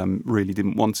mavericks, really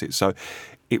didn't want it. So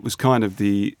it was kind of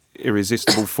the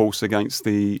irresistible force against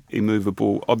the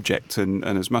immovable object. And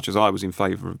as much as I was in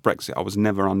favour of Brexit, I was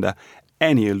never under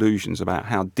any illusions about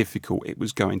how difficult it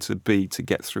was going to be to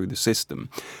get through the system,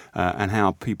 and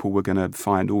how people were going to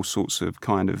find all sorts of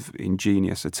kind of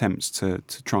ingenious attempts to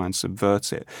try and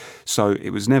subvert it. So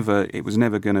it was never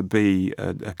going to be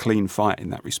a clean fight in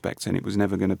that respect, and it was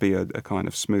never going to be a kind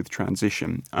of smooth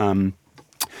transition.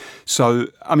 So,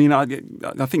 I mean, I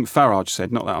think Farage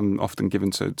said, not that I'm often given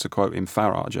to quote him,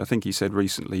 Farage, I think he said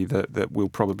recently that we'll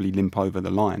probably limp over the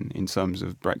line in terms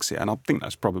of Brexit, and I think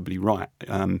that's probably right.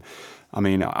 I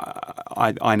mean,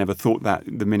 I never thought that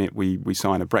the minute we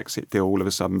sign a Brexit deal, all of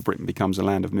a sudden Britain becomes a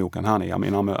land of milk and honey. I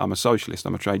mean, I'm a socialist,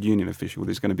 I'm a trade union official.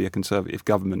 There's going to be a Conservative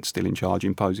government still in charge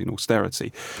imposing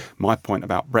austerity. My point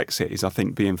about Brexit is I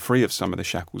think being free of some of the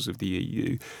shackles of the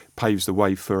EU paves the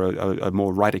way for a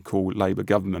more radical Labour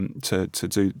government to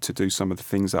do some of the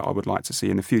things that I would like to see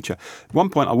in the future. One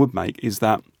point I would make is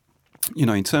that, you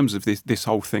know, in terms of this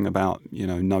whole thing about, you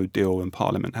know, no deal and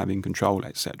Parliament having control,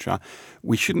 etc.,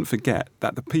 we shouldn't forget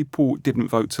that the people didn't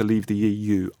vote to leave the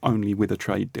EU only with a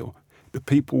trade deal. The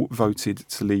people voted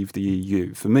to leave the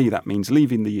EU. For me, that means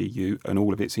leaving the EU and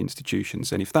all of its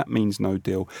institutions. And if that means no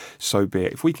deal, so be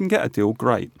it. If we can get a deal,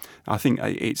 great. I think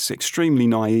it's extremely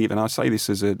naive, and I say this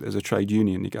as a trade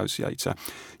union negotiator.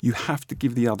 You have to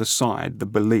give the other side the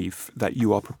belief that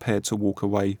you are prepared to walk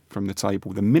away from the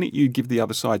table. The minute you give the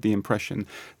other side the impression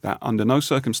that under no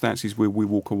circumstances will we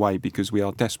walk away because we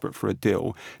are desperate for a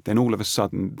deal, then all of a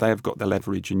sudden they have got the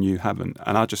leverage and you haven't.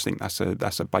 And I just think that's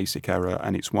a basic error,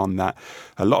 and it's one that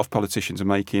a lot of politicians are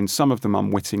making, some of them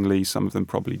unwittingly, some of them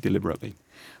probably deliberately.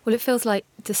 Well, it feels like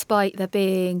despite there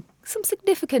being some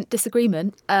significant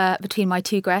disagreement between my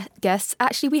two guests,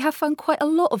 actually we have found quite a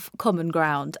lot of common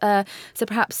ground. So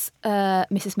perhaps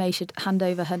Mrs May should hand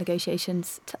over her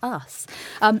negotiations to us.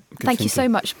 Thank you so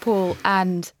much, Paul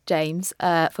and James,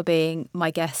 for being my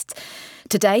guests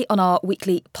today on our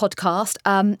weekly podcast.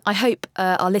 I hope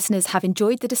our listeners have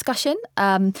enjoyed the discussion.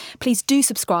 Please do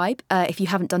subscribe if you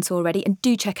haven't done so already, and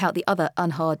do check out the other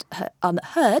unheard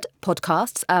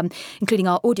podcasts, including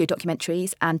our audio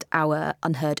documentaries and our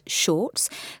unheard shorts.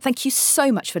 Thank you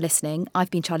so much for listening. I've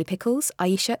been Charlie Pickles.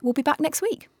 Aisha will be back next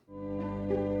week.